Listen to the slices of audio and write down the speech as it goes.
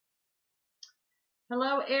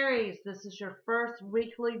Hello Aries, this is your first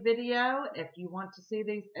weekly video. If you want to see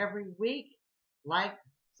these every week, like,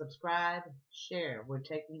 subscribe, share. We're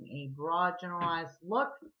taking a broad generalized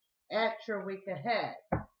look at your week ahead.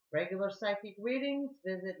 Regular psychic readings,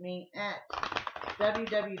 visit me at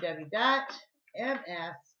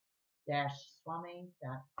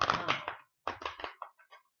www.ms-swami.com.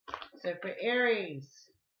 So for Aries,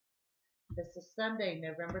 this is Sunday,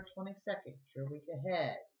 November 22nd, your week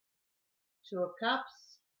ahead. Two of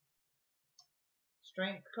Cups,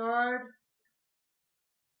 Strength card,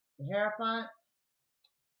 the Hierophant,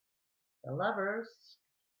 the Lovers,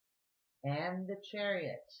 and the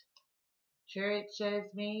Chariot. Chariot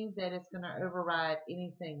shows me that it's going to override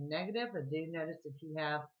anything negative. I do notice that you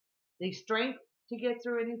have the strength to get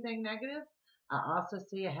through anything negative. I also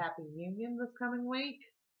see a happy union this coming week.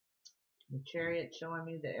 The Chariot showing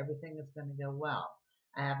me that everything is going to go well.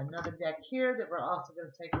 I have another deck here that we're also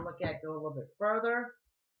going to take a look at, go a little bit further.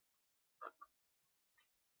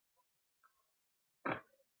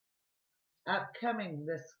 Upcoming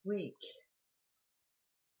this week.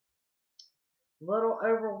 Little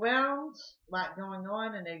overwhelmed, a lot going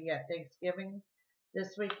on, and then you got Thanksgiving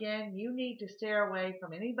this weekend. You need to steer away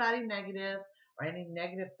from anybody negative or any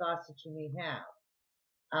negative thoughts that you may have.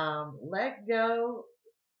 Let go,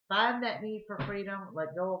 find that need for freedom,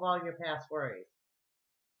 let go of all your past worries.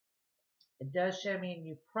 It does show me a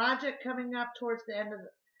new project coming up towards the end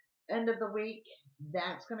of the week.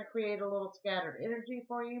 That's going to create a little scattered energy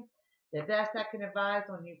for you. The best I can advise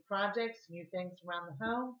on new projects, new things around the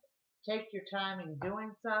home. Take your time in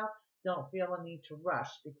doing so. Don't feel a need to rush,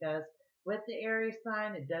 because with the Aries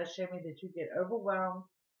sign, it does show me that you get overwhelmed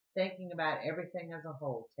thinking about everything as a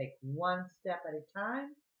whole. Take one step at a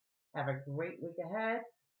time. Have a great week ahead.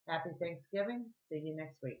 Happy Thanksgiving. See you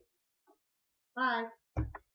next week. Bye.